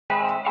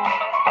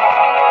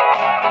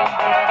Hey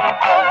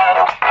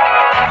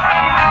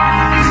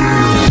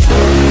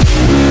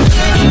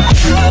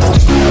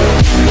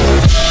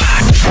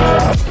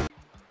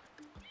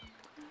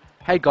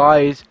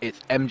guys, it's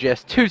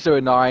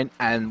MGS209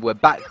 and we're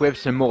back with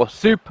some more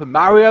Super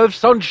Mario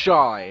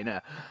Sunshine.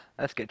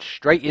 Let's get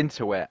straight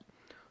into it.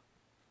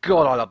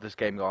 God, I love this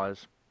game,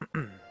 guys.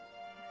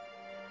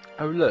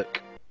 Oh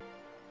look,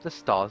 the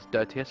star's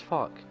dirty as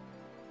fuck.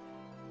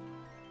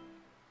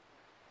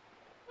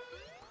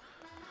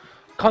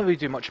 Can't really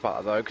do much about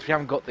that though, because we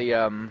haven't got the,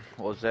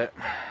 what was it?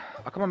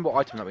 I can't remember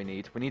what item that we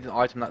need. We need an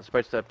item that's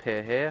supposed to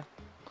appear here.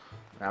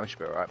 Now we should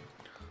be alright.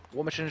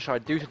 What mission should I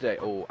do today?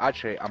 Oh,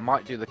 actually, I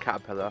might do the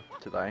caterpillar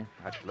today,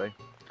 actually.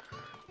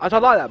 As I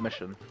like that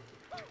mission.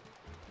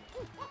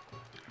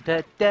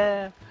 Da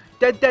da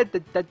da da da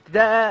da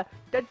da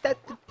da da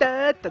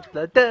da da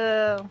da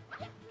da.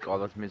 God,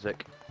 that's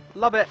music.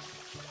 Love it.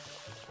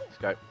 Let's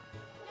go.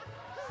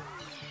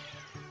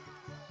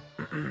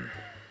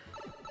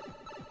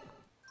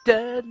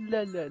 Da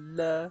la la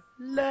la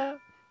la.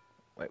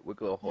 Wait,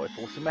 wiggle a hoy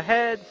force in my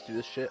head. Let's do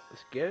this shit.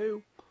 Let's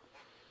go.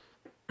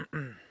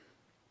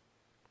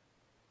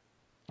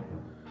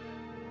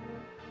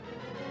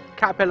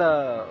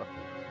 Caterpillar!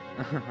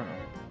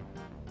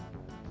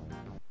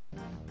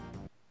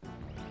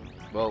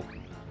 Well,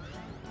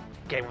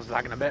 game was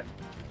lagging a bit.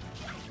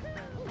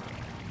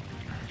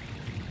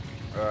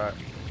 Alright.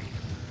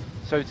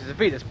 So to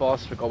defeat this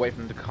boss, we've got to wait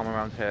for him to come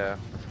around here.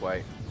 Let's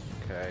wait.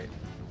 Okay.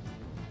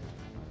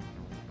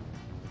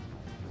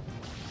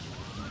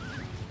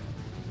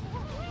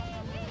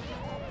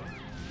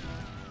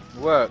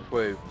 Worked,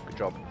 woo. Good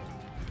job.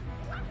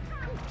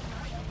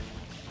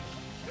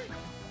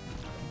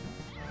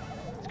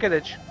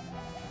 Skillage.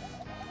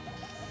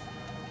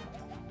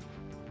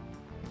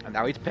 And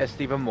now he's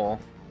pissed even more.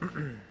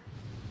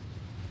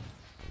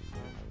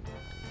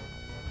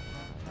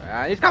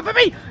 And he's come for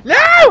me!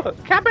 No!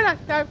 Caterpillar!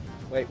 No!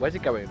 Wait, where's he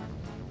going?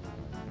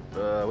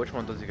 Which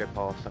one does he go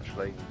past,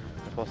 actually?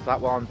 Goes past that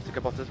one. Does he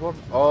go past this one?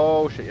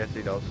 Oh shit, yes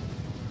he does.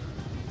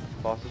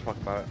 Fast as fuck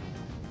about it.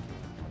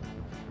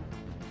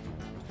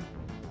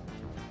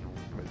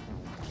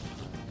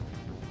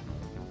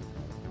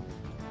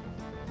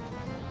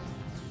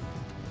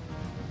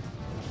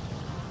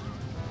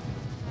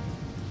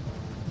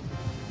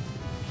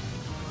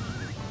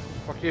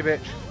 Fuck you, bitch.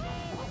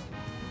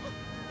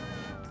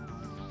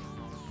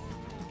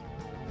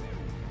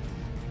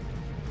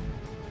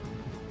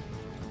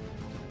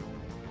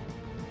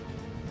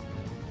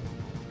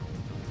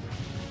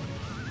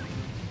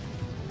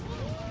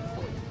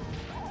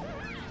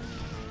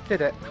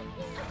 Did it.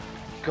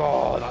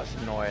 God, that's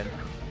annoying.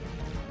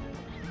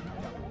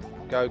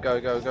 Go, go,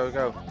 go, go,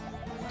 go.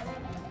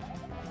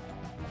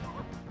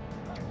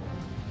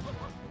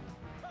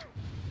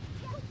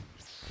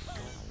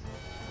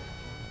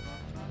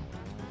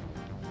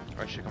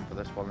 I should come for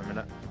this one in a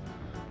minute.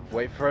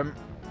 Wait for him.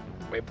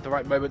 Wait for the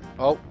right moment.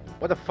 Oh,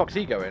 where the fuck's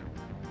he going?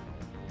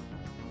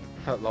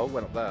 That log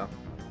went up there.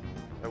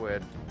 So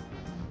weird.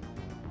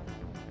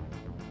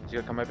 Is he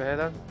gonna come over here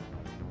then?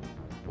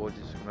 Or is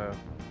he just gonna...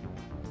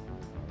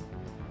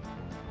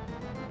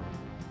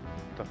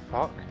 The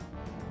fuck?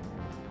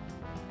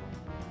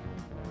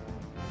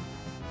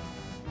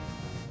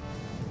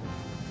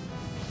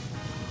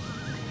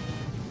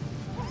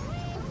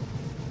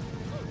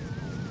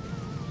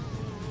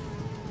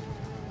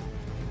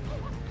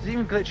 Does he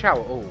even glitch out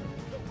at all?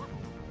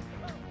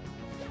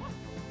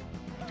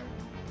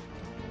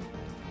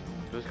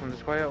 Does he come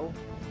this way at all?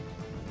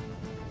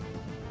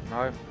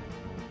 No?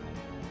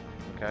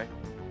 Okay.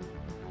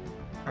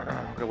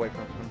 I'm gonna wait for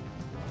him.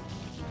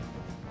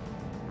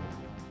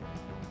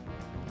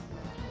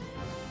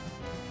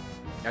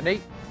 Yeah,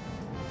 neat.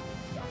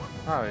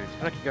 Oh, he's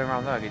gonna keep going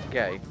around there, he's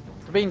gay.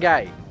 For being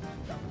gay!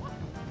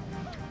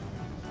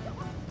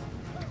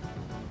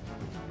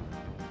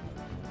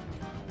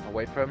 I'll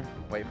wait for him,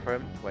 wait for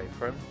him, wait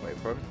for him, wait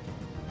for him.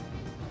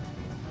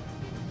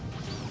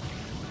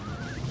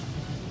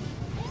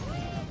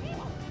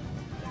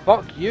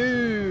 Fuck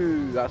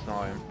you! That's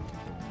annoying.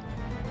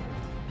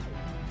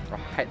 I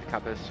hate the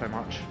cappers so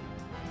much.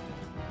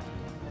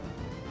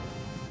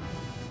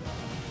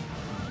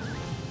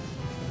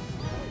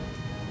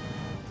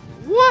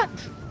 What?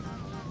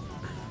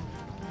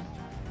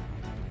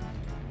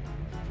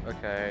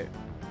 Okay.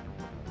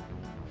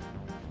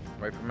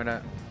 Wait for a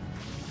minute.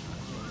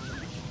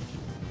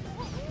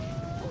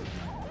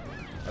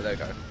 Oh, there we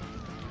go.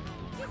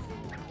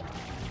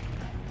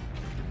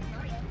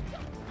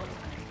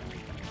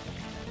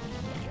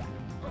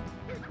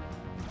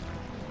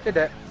 Did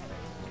it.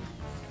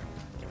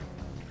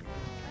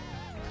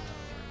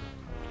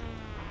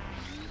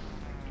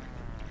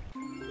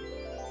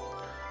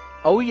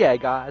 Oh yeah,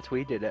 guys,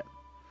 we did it.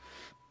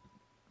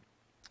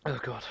 Oh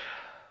god.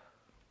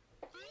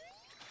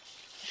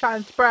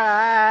 Shine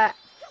Sprite!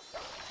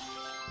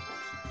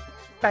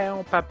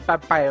 Bow, bow, bow,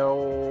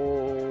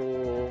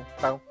 bow,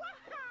 bow.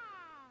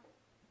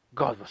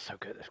 God, was so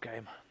good at this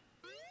game.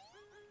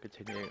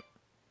 Continue.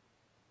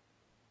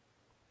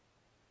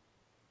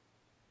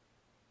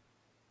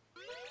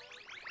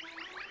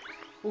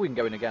 Oh, we can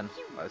go in again.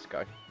 Let's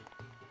go.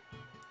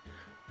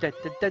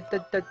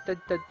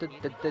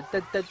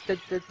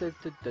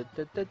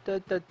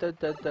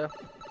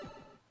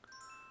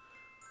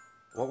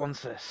 What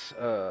one's this?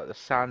 The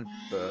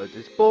Sandbird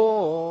is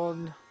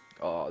born.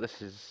 Oh,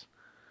 this is...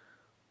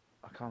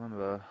 I can't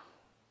remember.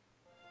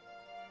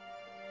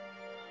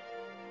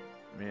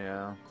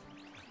 Yeah.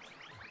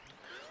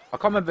 I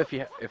can't remember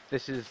if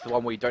this is the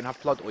one where you don't have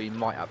flood or you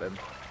might have him.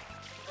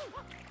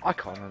 I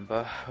can't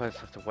remember. We'll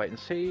just have to wait and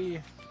see.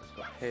 Let's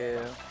go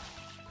here.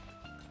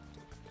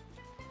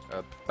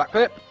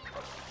 Backflip.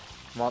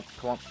 Come on,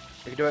 come on.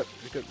 We can do it.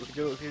 We can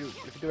do it.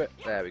 We can do it.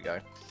 There we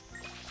go.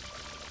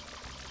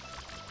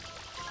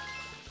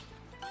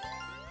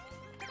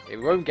 Yeah,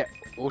 we won't get.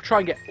 We'll try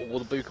and get all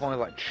the blue coins.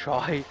 Like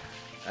try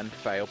and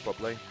fail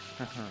probably.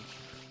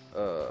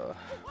 God.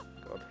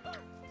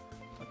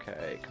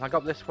 Okay. Can I go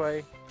up this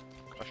way?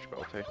 I should be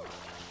able to.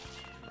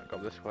 Can I go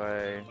up this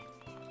way?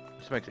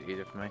 This makes it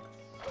easier for me.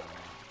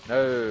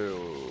 No,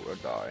 I'll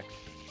die.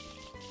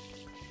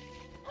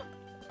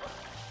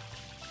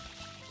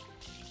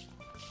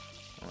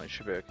 Oh, it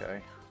should be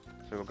okay.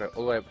 So we'll go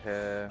all the way up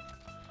here.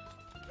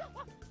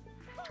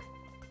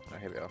 Oh,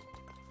 here we are.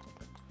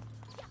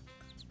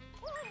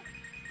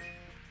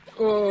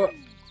 Oh.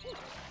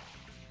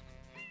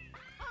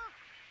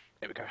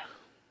 There we go.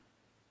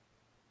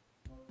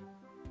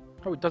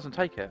 Oh, it doesn't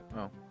take it.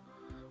 Oh.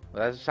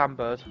 Well, there's a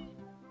Sandbird.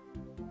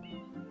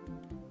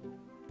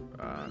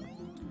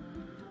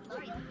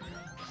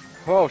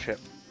 Oh shit.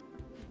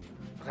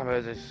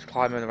 Sandbird is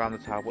climbing around the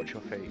tower. Watch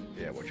your feet.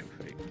 Yeah, watch your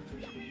feet.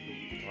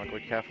 I gotta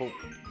be careful.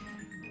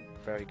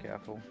 Very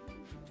careful.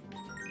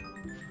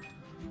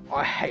 Oh,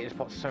 I hate this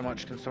bot so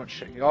much. So much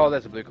shit. Oh,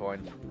 there's a blue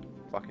coin.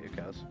 Fuck it, who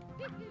cares?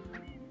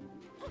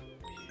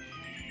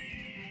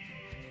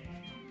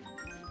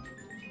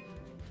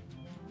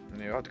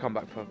 I have to come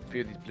back for a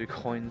few of these blue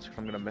coins because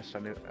I'm gonna miss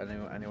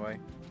anyway.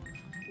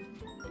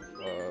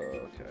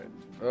 Okay.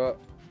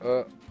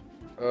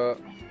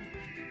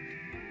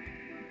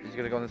 Is he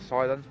gonna go on this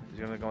side then? Is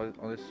he gonna go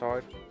on this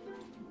side?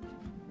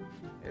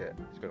 Yeah,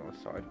 he's going on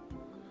this side.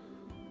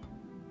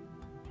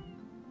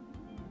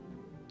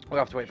 We'll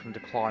have to wait for him to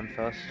climb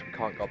first. We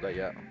can't go up there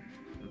yet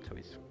until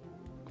he's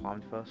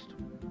climbed first.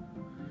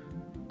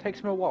 Takes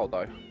him a while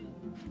though,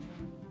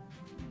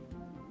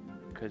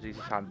 because he's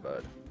a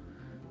Sandbird.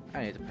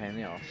 And he's a pain in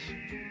the ass.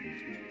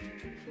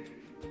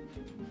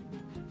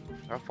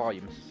 How far are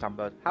you, Mr.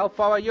 Sandbird? How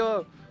far are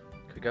you?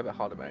 Could we go a bit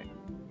harder, mate?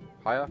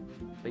 Higher,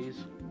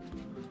 please.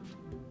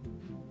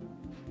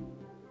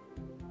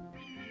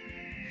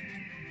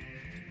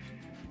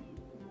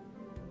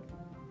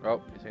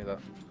 Oh, you see that?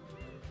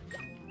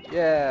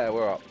 Yeah,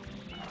 we're up.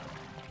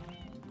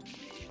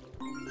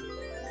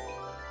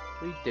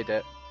 We did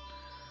it.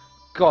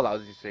 God, that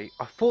was easy.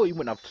 I thought you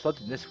wouldn't have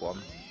flooded this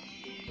one.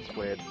 That's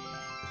weird.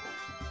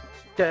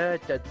 Da,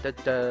 da, da,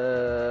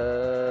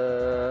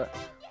 da.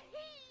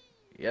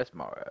 Yes,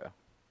 Mario.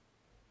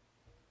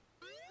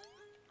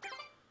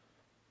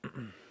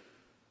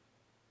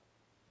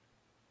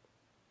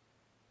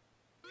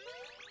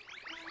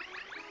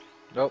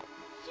 Nope.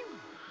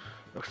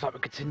 Looks like we're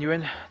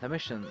continuing the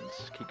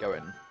missions. Keep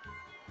going.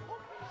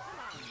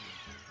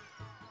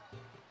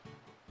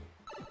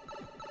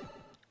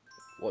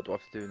 What do I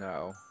have to do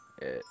now?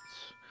 It's...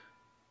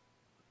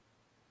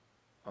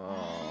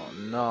 Oh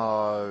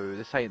no,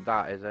 this ain't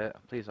that, is it?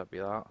 Please don't be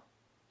that.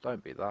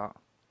 Don't be that.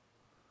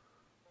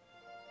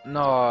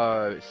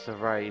 No, it's the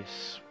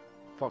race.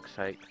 Fuck's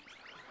sake.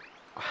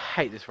 I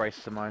hate this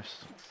race the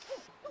most.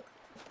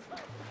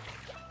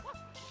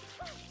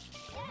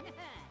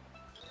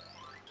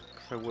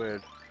 So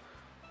weird.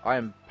 I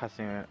am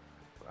passing it.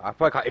 I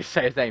probably can't even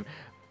say his name.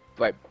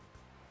 Like,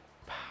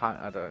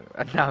 I don't.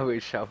 And now we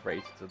shall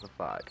race to the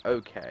flag.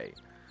 Okay.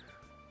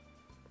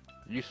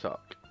 You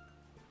suck.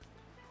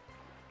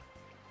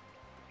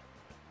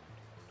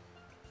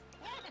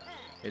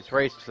 It's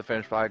race to the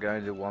finish flag and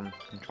only one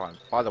can try.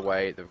 By the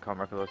way, the current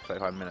record was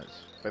 35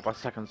 minutes. 35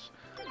 seconds.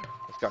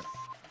 Let's go.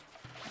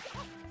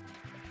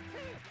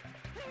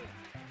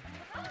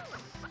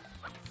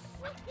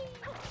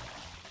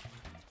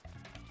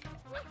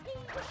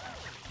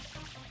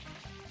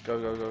 Go,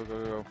 go, go,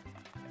 go, go.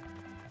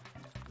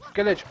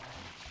 Skillage!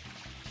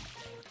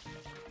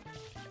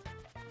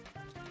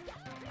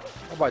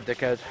 Oh my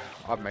dickhead.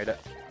 I've made it.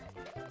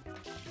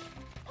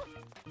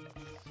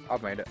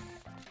 I've made it.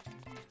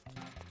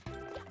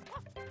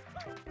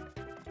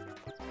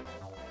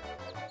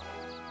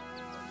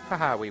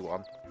 Haha, we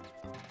won.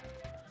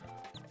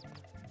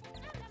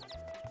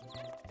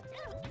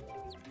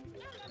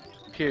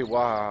 Phew,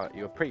 wow,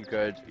 you're pretty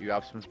good. You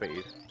have some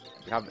speed.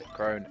 You haven't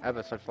grown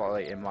ever so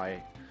slightly in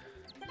my...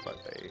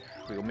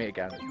 We will meet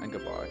again, and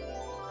goodbye.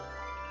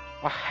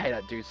 I hate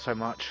that dude so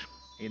much.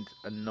 He's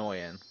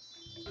annoying.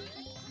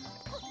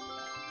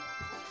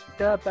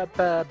 Da ba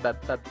ba ba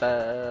ba ba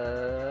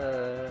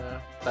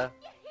ba.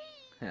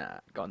 Yeah,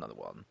 got another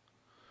one.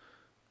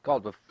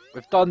 God,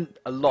 we've done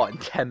a lot in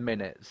 10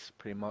 minutes,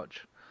 pretty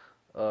much.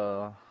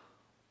 Oh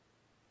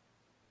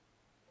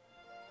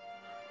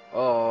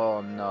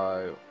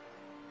no.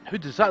 Who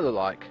does that look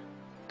like?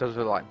 Does it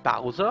look like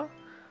Bowser?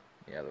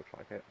 Yeah, it looks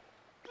like it.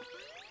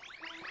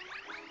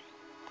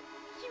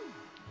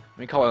 I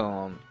mean, come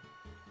on.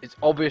 It's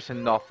obvious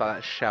enough that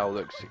that shell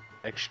looks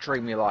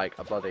extremely like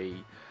a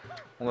bloody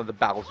one of the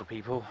Bowser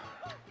people,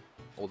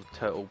 or the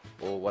turtle,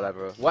 or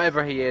whatever.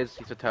 Whatever he is,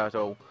 he's a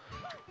turtle.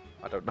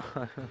 I don't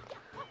know.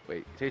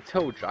 Wait, is he a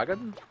turtle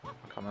dragon? I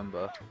can't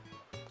remember.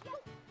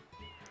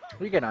 What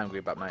are you getting angry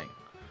about, mate?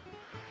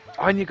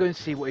 I need to go and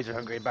see what he's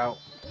angry about.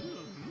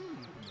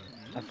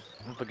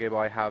 I forgive,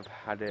 I have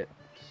had it.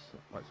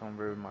 Like someone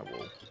ruined my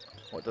wall.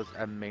 What does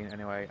M mean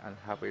anyway? And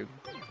have we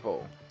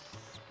fall?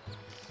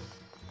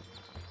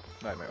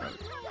 Wait.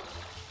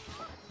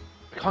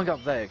 We can't get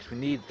up there because we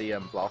need the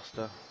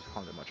blaster. So I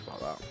can't do much about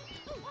that.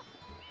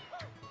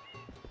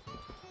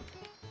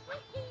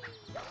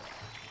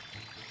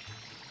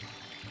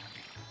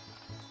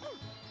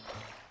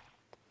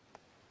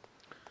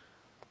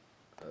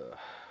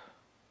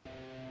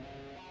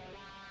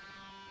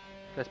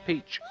 There's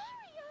Peach.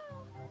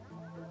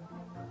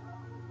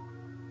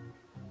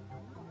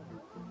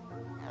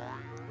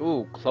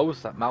 Ooh,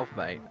 close that mouth,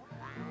 mate.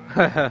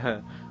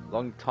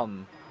 Long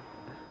tongue.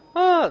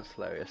 Ah, that's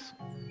hilarious.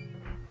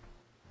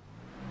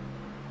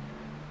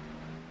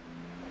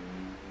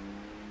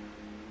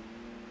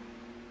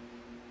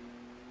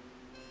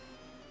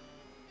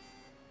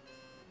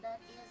 That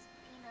is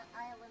Peanut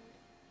Island.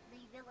 The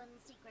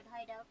villain's secret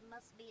hideout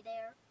must be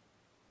there.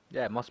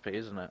 Yeah, it must be,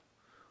 isn't it?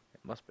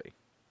 It must be.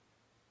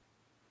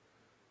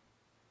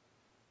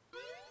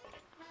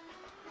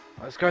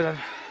 Let's go then.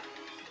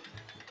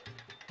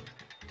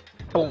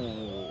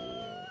 Oh,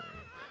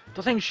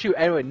 doesn't shoot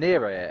anywhere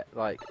near it.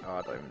 Like, oh,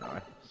 I don't even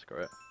know. Screw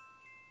it.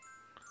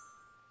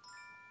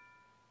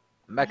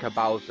 Mecha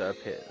Bowser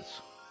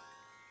appears.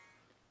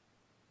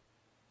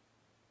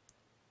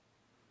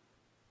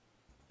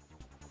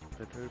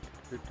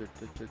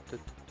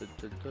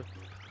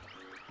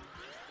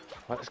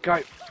 Let's go.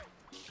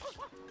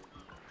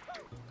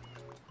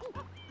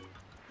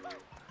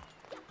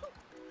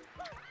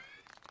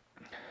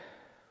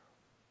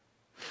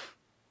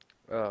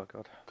 Oh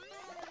god.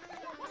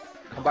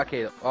 Come back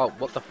here. Oh,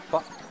 what the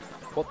fuck?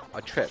 What?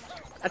 I tripped.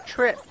 I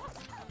tripped!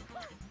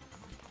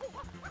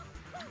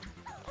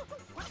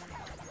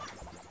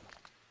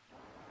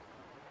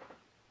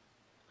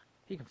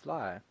 He can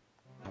fly.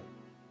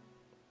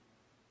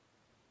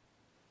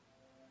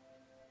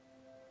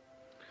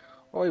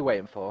 What are we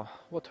waiting for?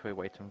 What are we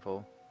waiting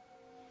for?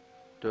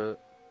 Do it.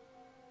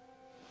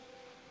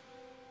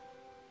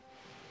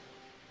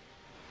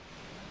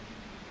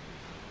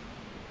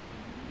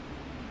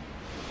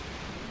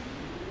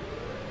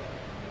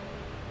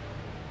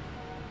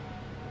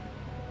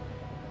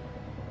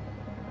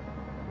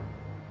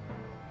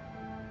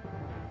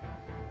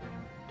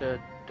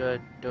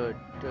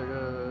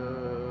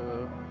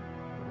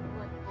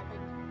 What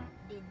happened?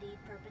 Did the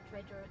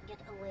perpetrator get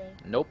away?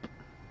 Nope.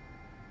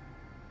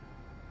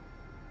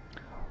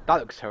 That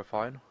looks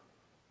terrifying.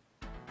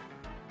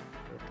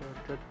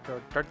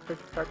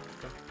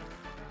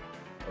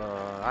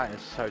 That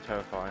is so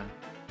terrifying.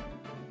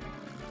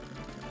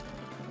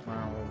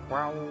 Wow,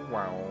 wow,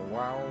 wow,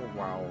 wow,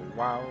 wow,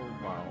 wow,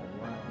 wow,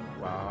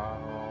 wow.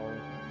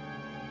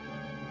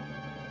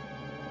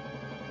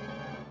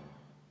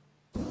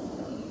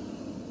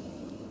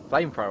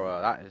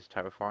 Flamethrower, that is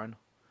terrifying.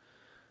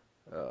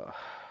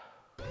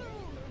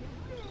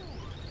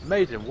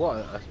 Amazing, what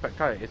a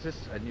spectacular. Is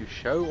this a new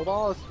show of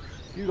ours?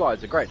 You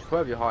guys are great.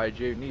 Whoever you hired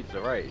you needs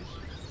a raise.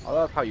 I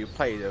love how you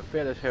play the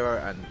fearless hero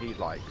and he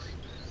likes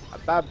a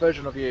bad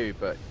version of you,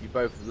 but you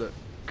both look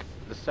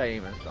the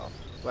same and stuff.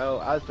 Well,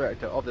 as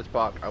director of this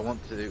park, I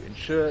want to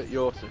ensure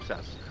your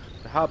success.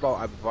 So how about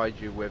I provide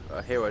you with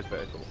a hero's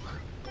vehicle?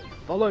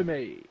 Follow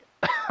me!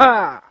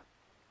 Ha!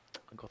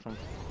 I got some.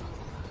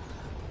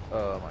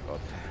 Oh my god.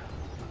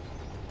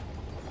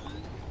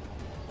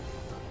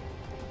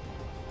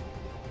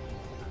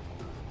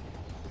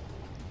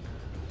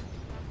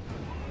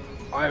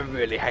 I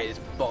really hate this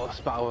boss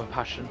battle with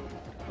passion.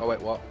 Oh wait,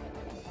 what?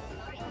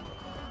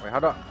 Wait, how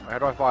do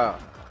I fire?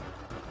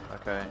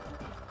 Okay.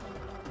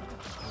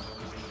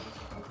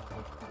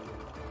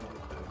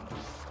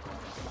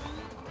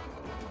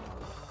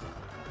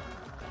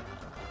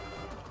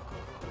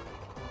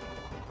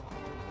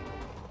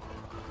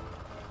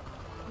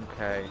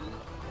 Okay.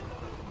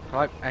 Can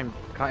I aim?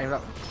 Can I aim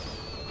that?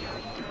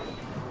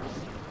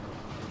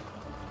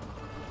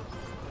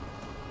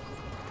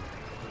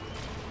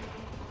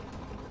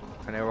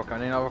 I need a rocket. I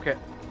need a rocket.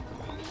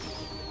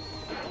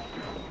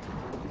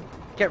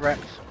 Get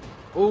wrecked.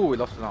 Ooh, we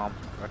lost an arm.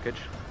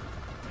 Wreckage.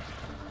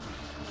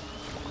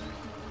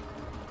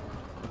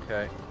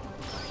 Okay.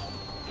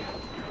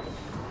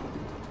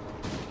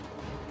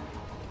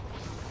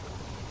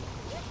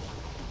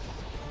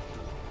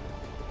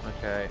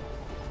 Okay.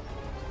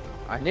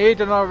 I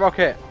need another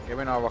rocket. Give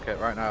me another rocket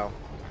right now.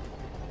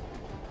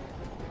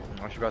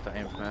 I should be able to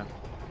aim from here.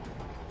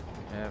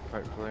 Yeah,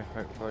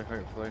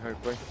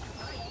 hopefully.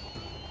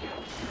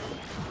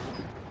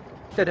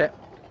 Did it.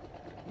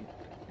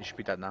 You should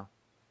be dead now.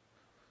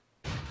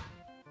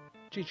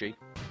 GG.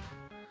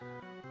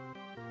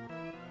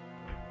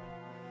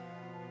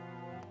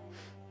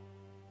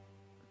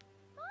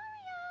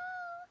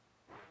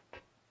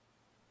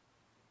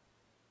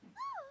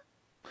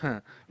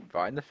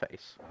 Right in the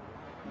face.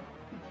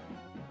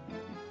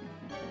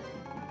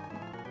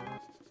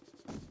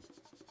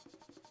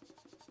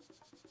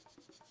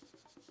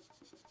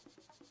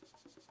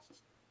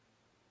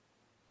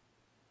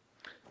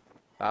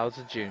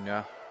 Bowser Jr.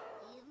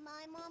 Leave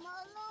my mama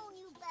alone,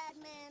 you bad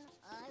man.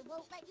 I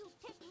won't let you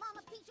take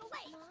Mama Peach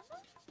away.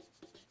 Mama?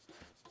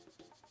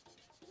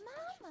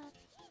 Mama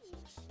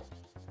Peach?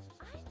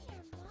 I'm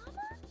your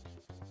mama?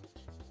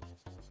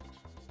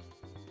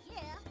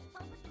 Yeah,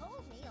 Papa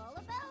told me all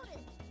about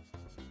it.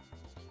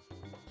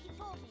 He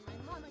told me my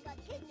mama got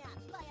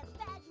kidnapped by a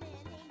bad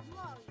man named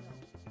Mario.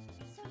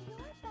 So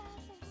you're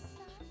Bowser's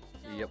son?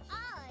 So Yep.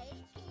 I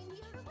came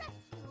here to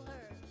rescue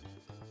her.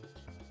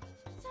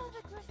 So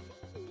the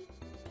graffiti,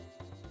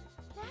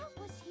 that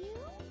was you?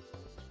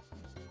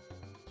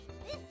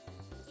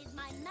 This is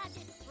my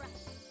magic brush.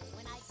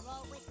 When I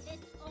draw with this,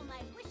 all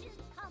my wishes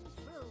come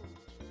true.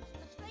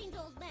 A strange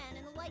old man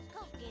in a white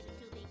coat gave it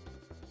to me.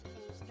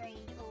 A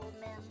strange old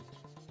man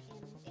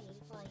in a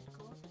white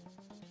coat?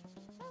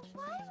 But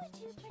why would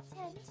you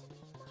pretend to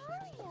be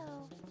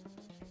Mario?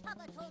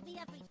 Papa told me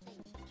everything.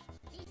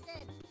 He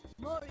said,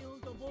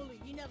 Mario's a bully,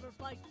 he never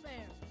fights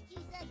fair. he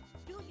said,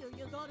 Junior,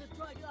 you gotta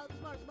try to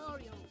outsmart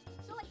Mario.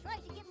 so I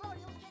tried to get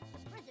Mario sent to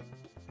prison.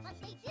 But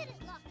they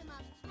didn't lock him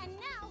up, and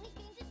now he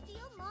came to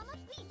steal Mama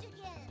Peach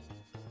again.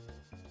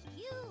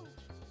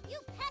 You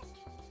pest,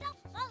 stop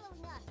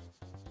following us.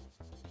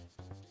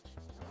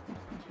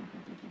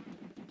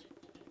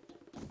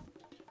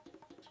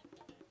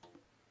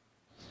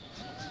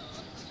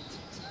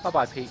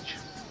 Bye-bye, Peach.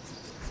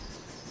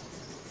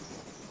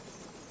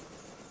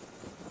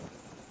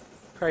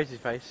 Crazy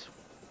face.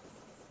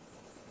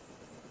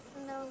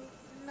 No,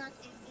 not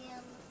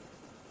again.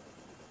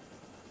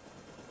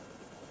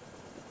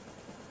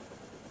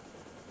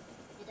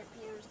 It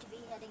appears to be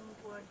heading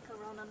toward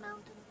Corona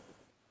Mountain.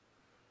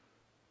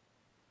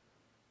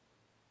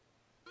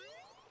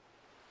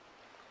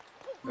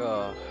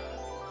 Oh.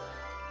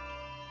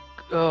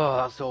 Oh,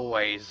 that's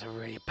always a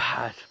really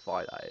bad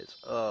fight, that is.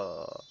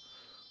 Oh.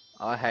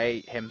 I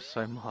hate him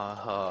so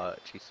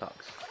much. He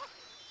sucks.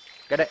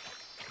 Get it?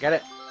 Get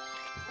it?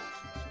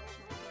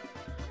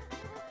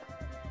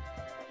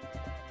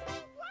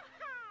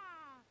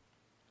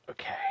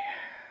 Okay.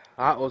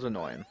 That was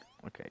annoying.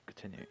 Okay,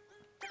 continue.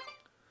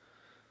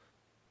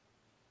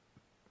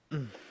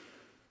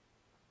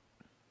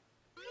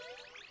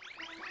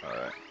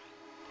 Alright.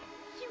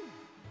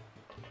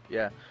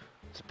 Yeah.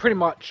 So pretty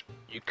much,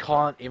 you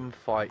can't even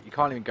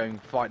go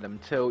and fight them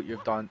until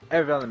you've done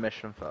every other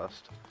mission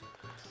first.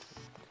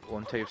 Or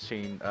until you've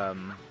seen,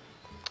 I'm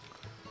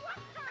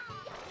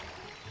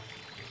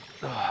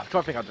trying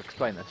to think how to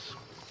explain this.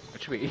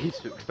 It should be easy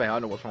to explain, I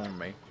know what's wrong with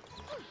me.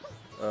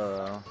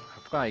 I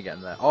forgot how you get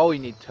in there. Oh, you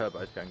need turbo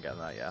to go and get in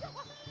there, yeah.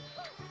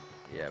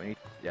 Yeah, we need,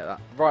 yeah,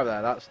 that, right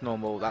there, that's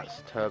normal,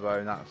 that's turbo,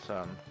 and that's,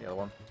 the other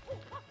one.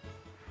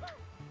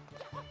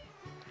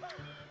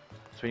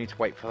 So we need to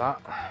wait for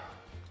that.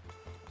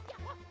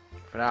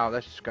 For now,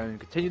 let's just go and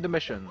continue the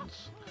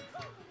missions.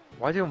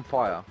 Why are you on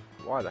fire?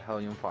 Why the hell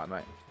are you on fire,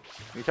 mate?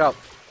 Need help.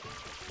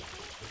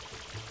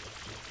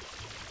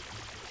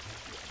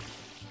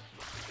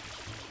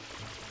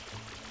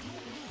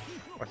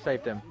 I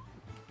saved him.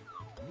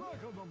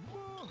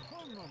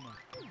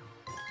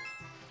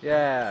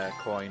 Yeah,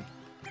 coin.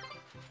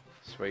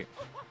 Sweet.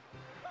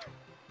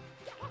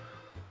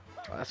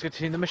 Right, let's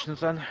continue the missions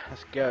then.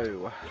 Let's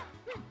go.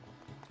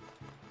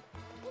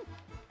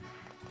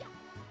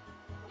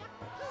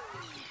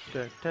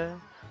 Da da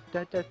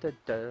da da da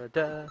da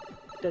da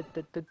da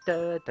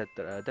da da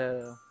da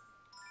da.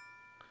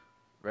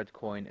 Red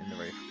coin in the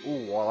roof.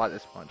 Ooh, I like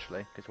this one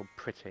actually. It's all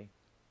pretty.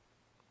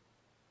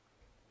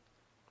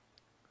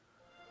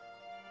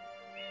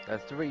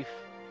 There's the reef,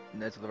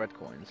 and there's the red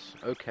coins.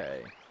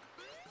 Okay.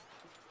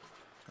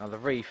 Now the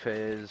reef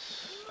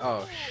is...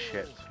 Oh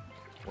shit.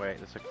 Wait,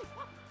 there's a...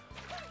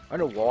 I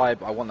don't know why,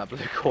 but I want that blue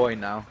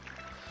coin now.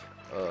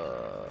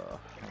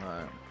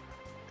 Right.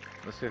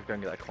 Let's go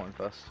and get that coin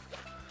first.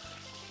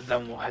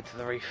 Then we'll head to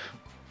the reef.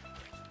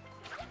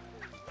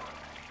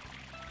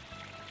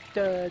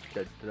 Da,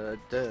 da, da,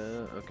 da.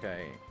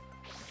 Okay.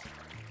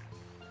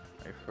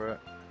 Wait for it.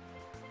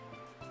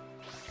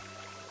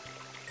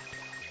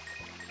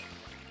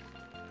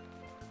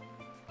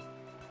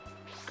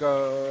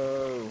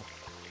 Go!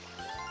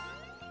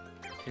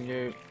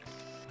 Continue.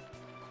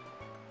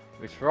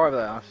 It's right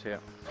there, I see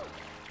it.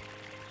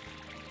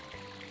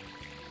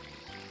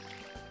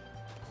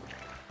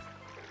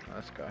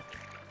 Let's go.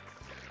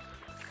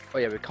 Oh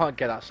yeah, we can't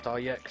get that star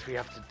yet because we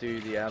have to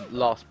do the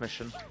last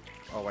mission.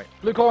 Oh wait,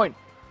 blue coin!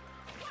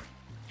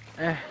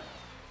 I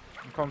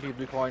can't be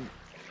blue coin.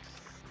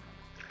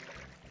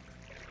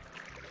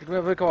 Give me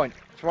a blue coin.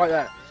 It's right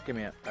there. Just give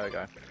me it. There we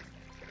go.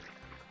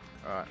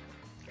 Alright.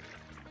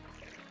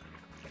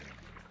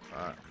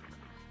 Alright.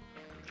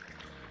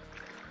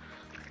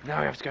 Now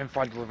we have to go and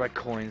find all the red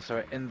coins, so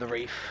we're in the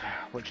reef,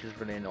 which is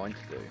really annoying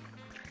to do.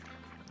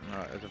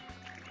 Alright,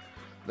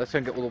 let's go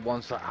and get all the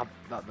ones that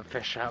the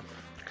fish have,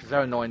 because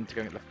they're annoying to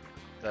go and get.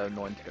 They're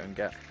annoying to go and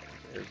get.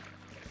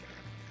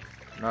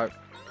 No.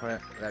 Come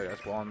here. There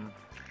goes one.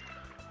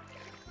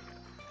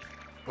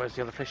 Where's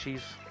the other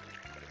fishies?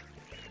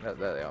 There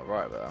they are,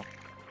 right there.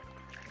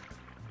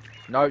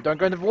 No, don't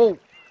go in the wall!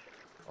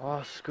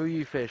 Oh, screw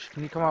you, fish.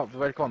 Can you come out with the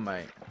red con,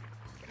 mate?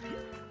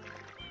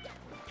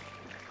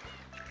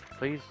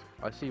 Please?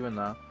 I see you in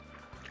there.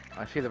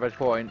 I see the red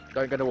coin.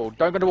 Don't go in the wall.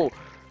 Don't go in the wall!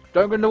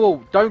 Don't go in the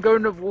wall! Don't go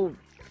in the wall!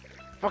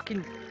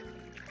 Fucking...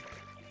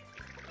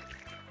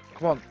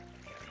 Come on.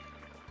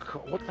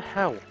 God, what the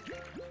hell?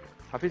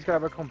 Please get out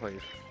of red con,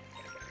 please.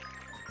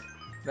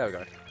 There we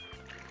go.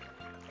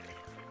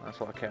 That's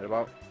what I cared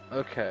about.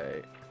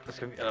 Okay. Let's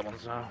go get the other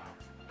ones now.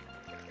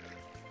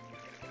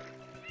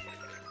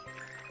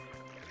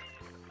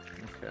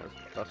 Okay,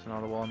 that's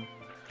another one.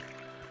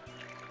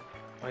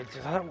 Wait,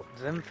 does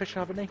them fish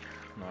have any?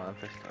 No, them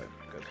fish don't.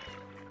 Good.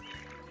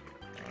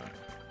 Alright.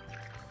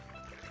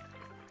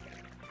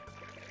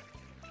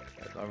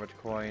 There's our red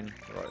coin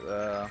right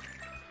there.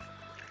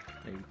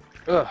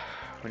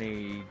 We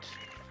need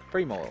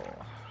 3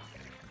 more.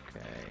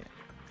 Okay.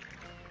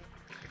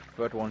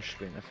 Third one should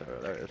be in this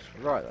area. There it is.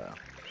 Right there.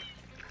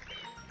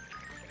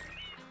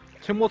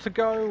 2 more to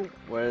go.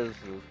 Where's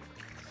the...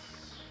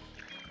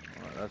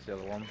 Alright, that's the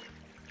other one.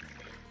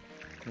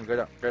 Go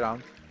down, go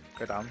down,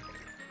 go down.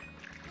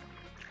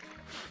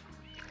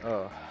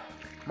 Oh,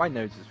 my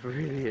nose is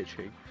really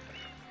itchy.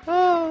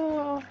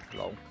 Oh,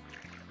 lol.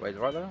 Wait, is it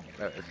right there?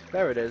 There it is.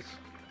 There it is.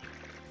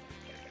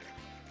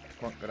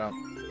 Come on, go down.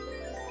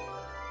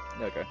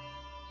 There we go.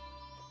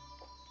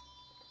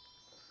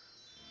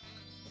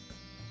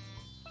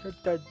 Da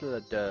da da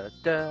da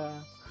da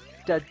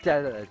da da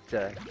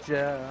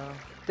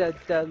da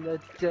da da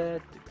da.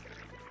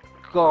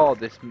 God,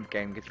 this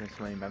game gives me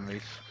so many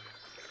memories.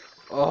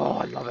 Oh,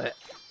 I love it.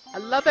 I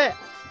love it.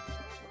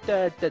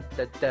 Da da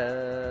da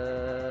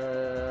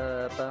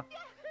da.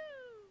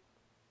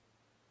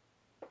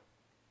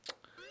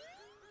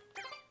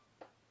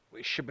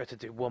 We should be able to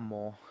do one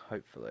more,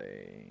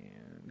 hopefully.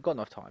 We've got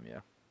enough time,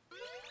 yeah.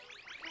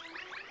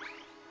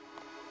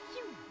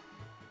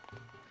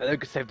 And then we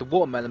can save the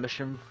watermelon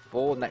mission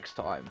for next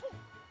time.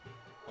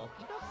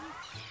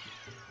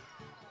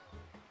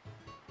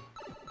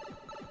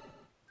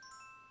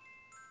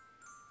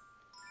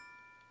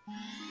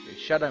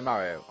 Shadow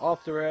Mario,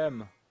 after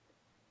him!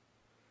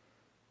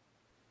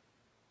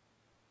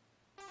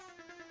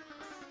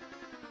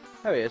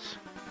 There he is.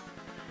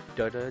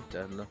 Da da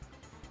da.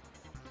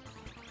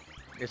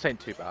 This ain't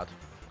too bad.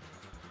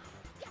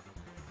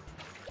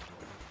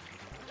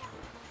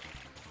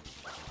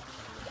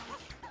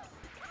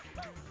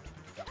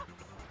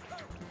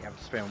 You have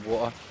to spray on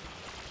water.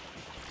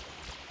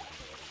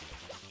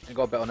 You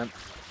got a bit on him.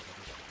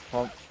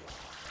 Come on.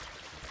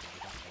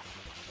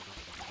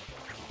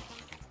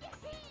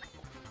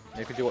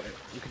 You can do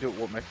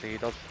what mostly he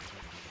does.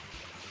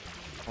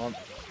 Come on.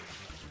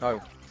 No.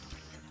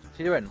 What's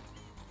he doing?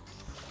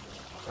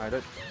 I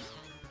don't.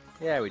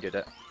 Yeah, we did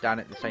it. Damn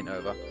it, this ain't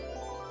over.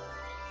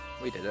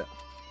 We did it.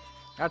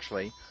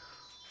 Actually,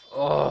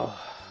 oh,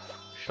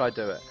 should I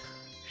do it?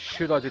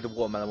 Should I do the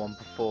watermelon one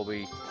before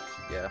we?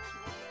 Yeah.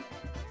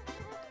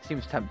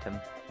 Seems tempting.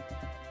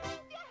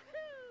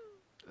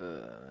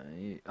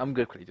 I'm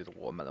gonna quickly do the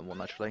watermelon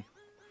one actually.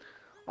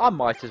 I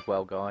might as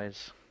well,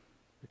 guys.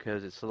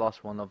 Because it's the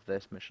last one of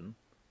this mission.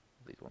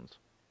 These ones.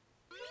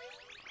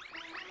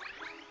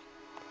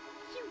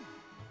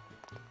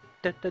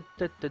 The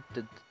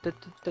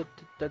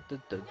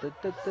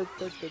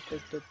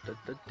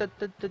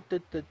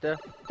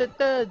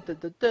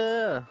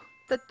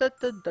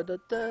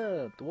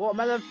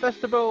Watermelon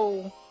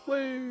Festival!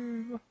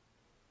 Woo!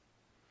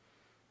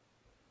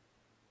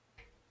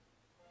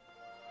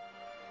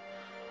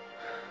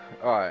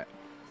 Alright.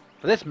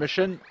 For this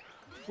mission,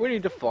 we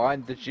need to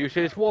find the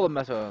juiciest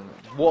watermelon.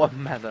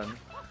 Watermelon.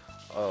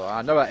 Oh,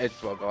 I know that is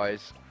as well,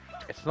 guys.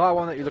 It's not the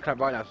one that you're looking at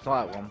right now. It's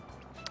not that one.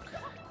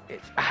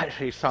 It's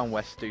actually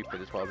somewhere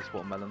stupid as well. This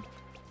watermelon.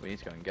 We need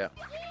to go and get.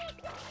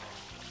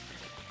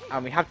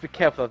 And we have to be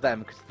careful of them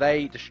because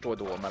they destroy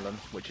the watermelon,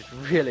 which is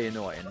really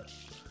annoying.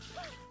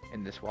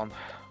 In this one,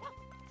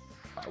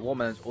 the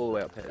watermelon's all the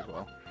way up here as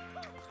well,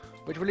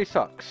 which really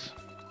sucks.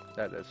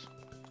 There it is.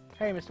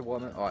 Hey, Mr.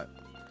 Watermelon. All right.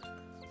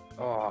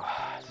 Oh,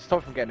 to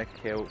stop from getting a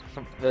kill,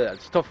 to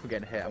stop from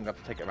getting hit, I'm going to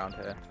have to take it around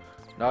here.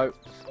 No,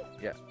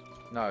 yeah,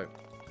 no,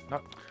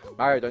 no.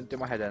 Mario, don't do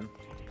my head in.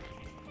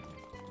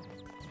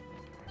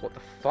 What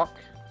the fuck?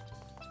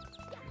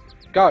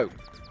 Go!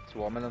 It's a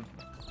watermelon.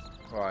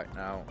 Right,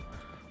 now,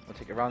 we'll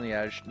take it around the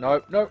edge.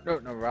 No, no, no,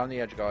 no, around the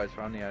edge, guys.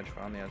 Around the edge,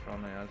 around the edge,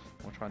 around the edge.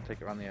 We'll try and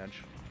take it around the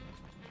edge.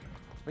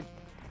 Wait,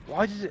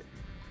 why is it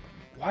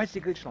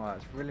glitching like that?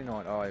 It's really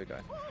annoying. Oh, here we go.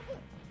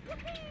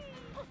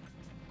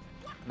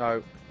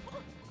 No.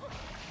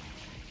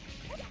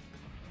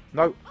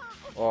 No!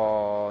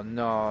 Oh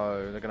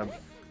no, they're gonna...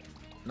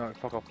 No,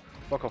 fuck off,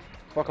 fuck off,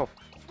 fuck off.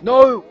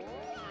 No!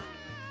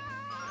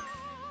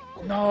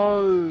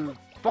 No!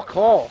 Fuck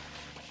off!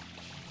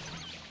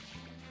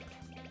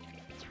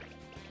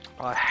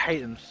 I hate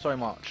them so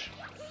much.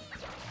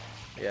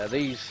 Yeah,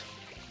 these...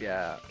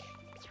 Yeah.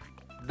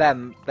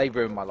 Them, they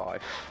ruin my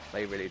life.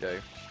 They really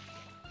do.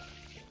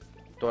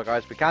 Do it,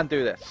 guys. We can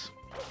do this.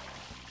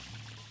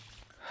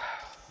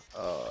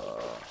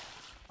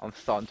 I'm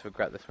starting to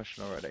regret this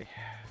mission already.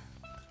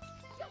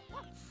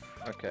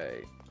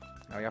 Okay.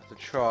 Now you have to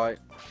try.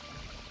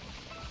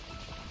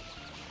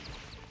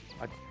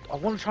 I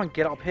want to try and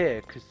get up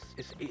here because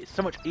it's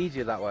so much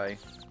easier that way.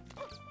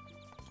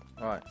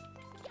 Right.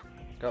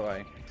 Go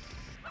away.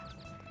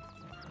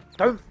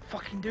 Don't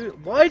fucking do it.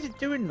 Why is it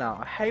doing that?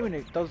 I hate when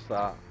it does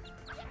that.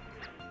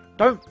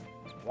 Don't.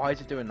 Why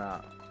is it doing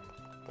that?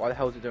 Why the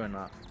hell is it doing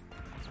that?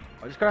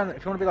 I'll just go down there.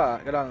 If you want to be like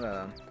that, go down there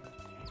then.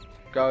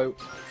 Go.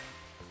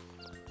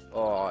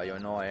 Oh, you're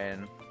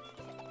annoying.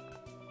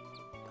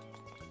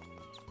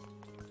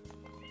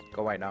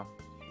 Go away now.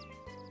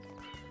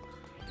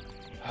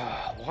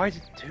 Why does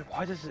it do?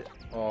 Why does it?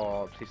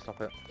 Oh, please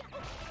stop it.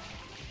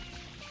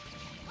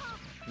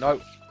 No.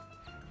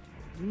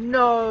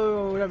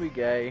 No, don't be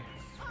gay.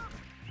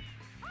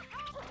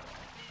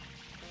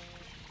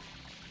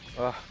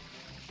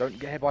 Don't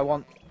get hit by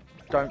one.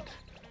 Don't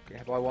get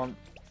hit by one.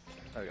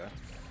 There we go.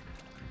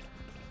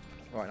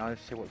 Right, now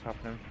let's see what's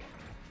happening.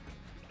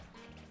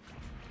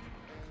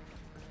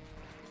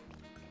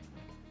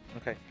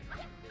 Okay.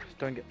 Just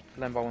don't get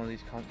flamed by one of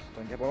these cunts.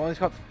 Don't get by one of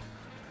these cunts.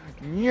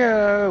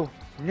 No!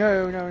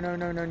 No, no, no,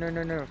 no, no, no,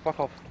 no, no. Fuck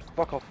off.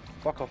 Fuck off.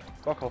 Fuck off.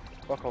 Fuck off.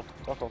 Fuck off.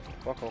 Fuck off.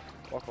 Fuck off.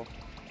 Fuck off.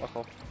 Fuck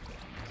off.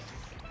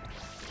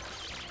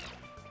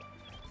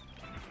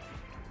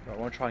 Right, I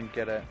want to try and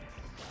get it.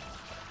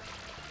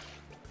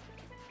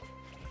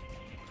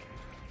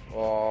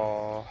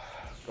 Oh,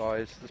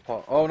 guys, this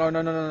part. Oh, no,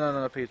 no, no, no,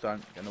 no, no, please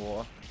don't get in the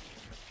water.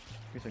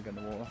 Please don't get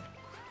in the water.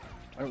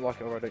 I don't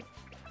like it already.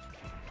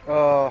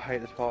 Oh, I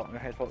hate this part. I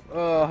hate this part.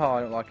 Oh,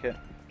 I don't like it.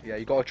 Yeah,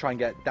 you gotta try and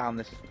get down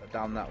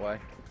that way.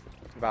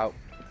 Without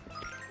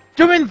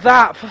doing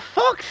that, for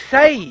fuck's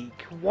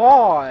sake!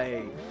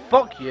 Why?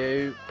 Fuck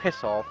you.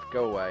 Piss off.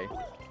 Go away.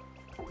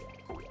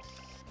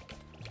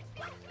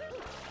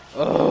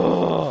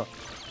 Ugh.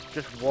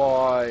 Just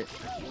why?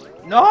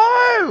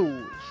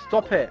 No!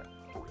 Stop it.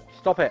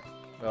 Stop it.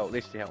 Well, at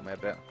least he helped me a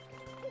bit.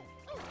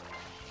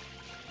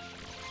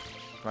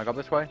 Can I go up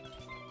this way?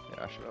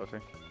 Yeah, I should be able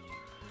to.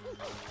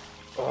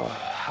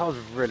 Oh, that was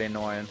really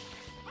annoying.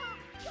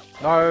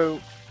 No!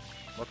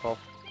 Look off.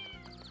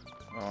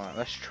 Alright,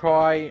 let's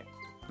try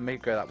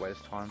make it go that way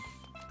this time.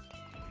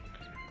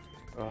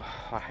 Oh,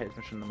 I hate this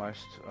mission the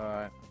most.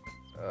 Alright.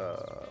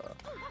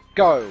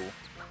 Go!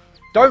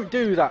 Don't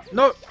do that!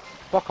 No!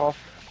 Fuck off.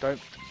 Don't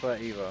do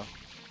that either.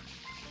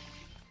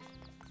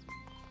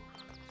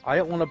 I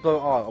don't want to blow it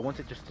up. I want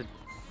it just to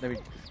maybe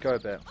just go a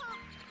bit.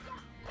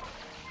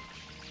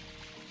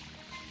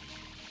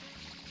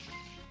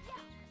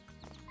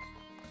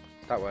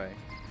 That way.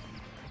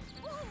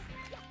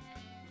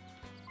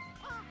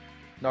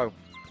 No.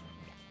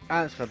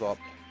 And it's gonna blow up.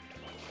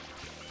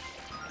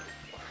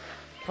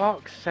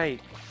 Fuck's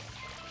sake.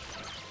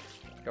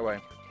 Go away.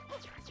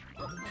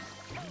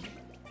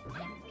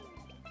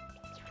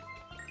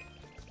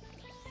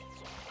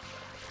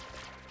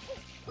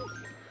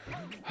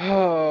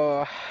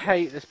 Oh, I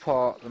hate this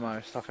part the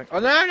most, I think. Oh,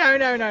 no, no,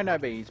 no, no, no,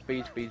 bees.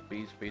 Bees, bees,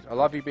 bees, bees. I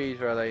love you, bees,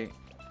 really.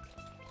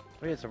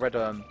 Oh, yeah, it's a red,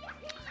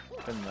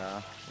 thing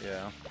there.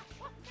 Yeah.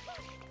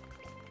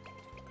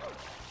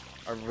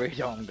 I really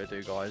don't want to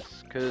do,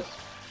 guys, because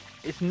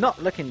it's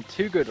not looking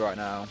too good right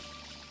now.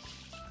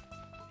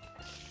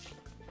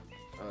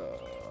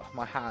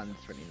 My hand's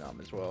really numb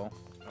as well.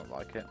 I don't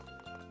like it.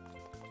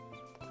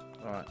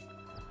 Alright.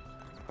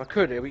 If I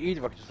could, it would be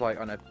easier if I could just, like,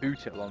 I don't know,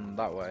 boot it along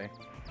that way.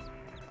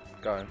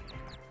 Go.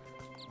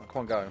 Oh,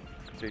 come on, go.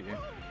 I can beat you.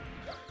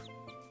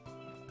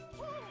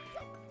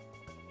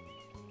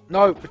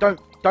 No, but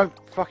don't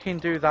fucking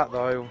do that,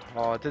 though.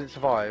 Oh, did it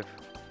survive?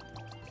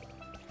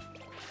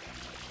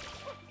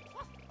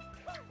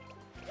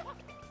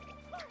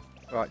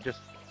 Right, just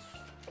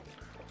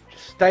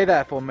stay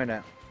there for a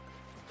minute.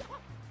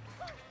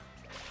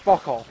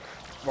 Fuck off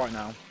right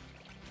now.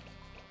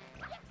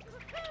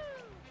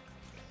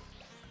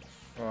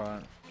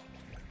 Right.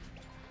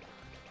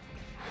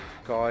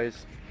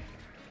 Guys,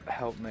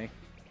 help me.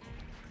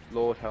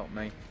 Lord, help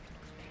me.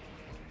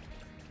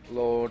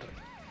 Lord.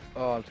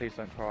 Oh, please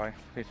don't cry.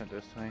 Please don't do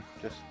this to me.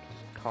 Just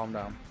calm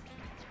down.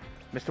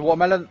 Mr.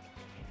 Watermelon,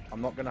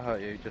 I'm not going to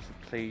hurt you. Just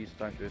please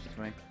don't do this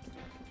to me.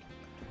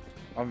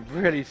 I'm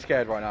really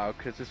scared right now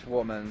because this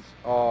watermelon's...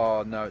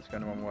 Oh no, it's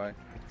going the wrong way.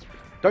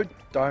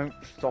 Don't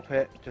stop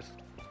it. Just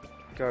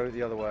go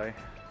the other way.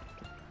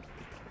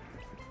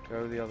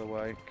 Go the other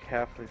way.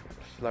 Carefully.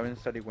 Slow and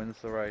steady wins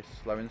the race.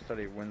 Slow and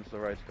steady wins the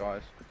race,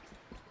 guys.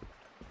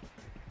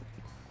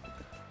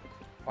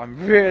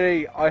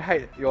 I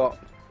hate your...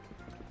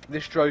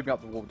 This drove me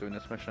up the wall doing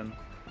this mission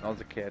when I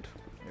was a kid.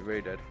 It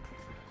really did.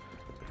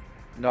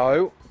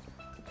 No.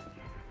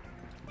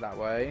 That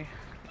way.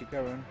 Keep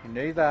going. You're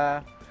nearly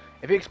there.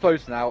 If it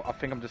explodes now, I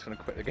think I'm just going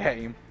to quit the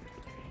game.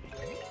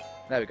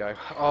 There we go.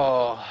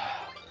 Oh.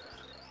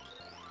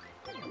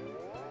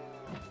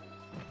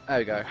 There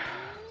we go.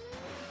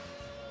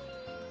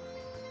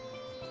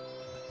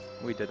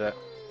 We did it.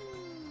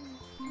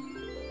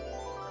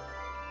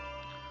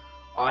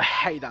 I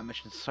hate that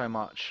mission so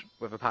much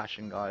with a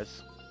passion,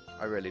 guys.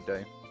 I really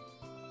do.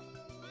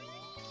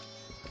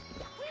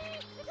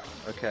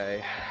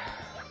 Okay.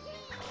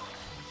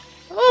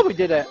 Oh, we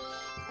did it.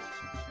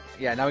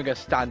 Yeah, now we're gonna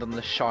stand on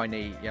the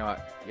shiny. You know,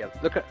 yeah.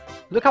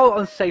 Look how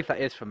unsafe that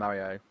is for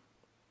Mario.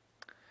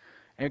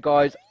 Anyway,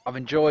 guys, I've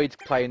enjoyed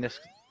playing this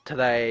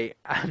today,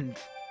 and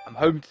I'm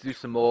hoping to do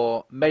some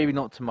more. Maybe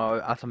not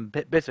tomorrow, as I'm a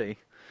bit busy.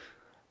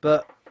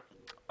 But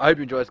I hope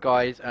you enjoy this,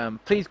 guys.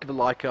 Please give a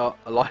like up,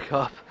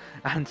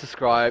 and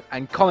subscribe,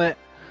 and comment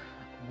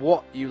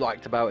what you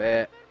liked about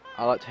it.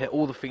 I like to hear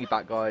all the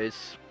feedback,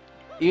 guys.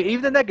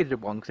 Even the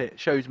negative one, because it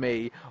shows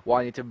me what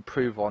I need to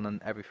improve on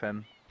and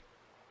everything.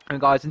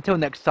 And guys, until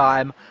next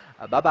time,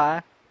 bye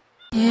bye.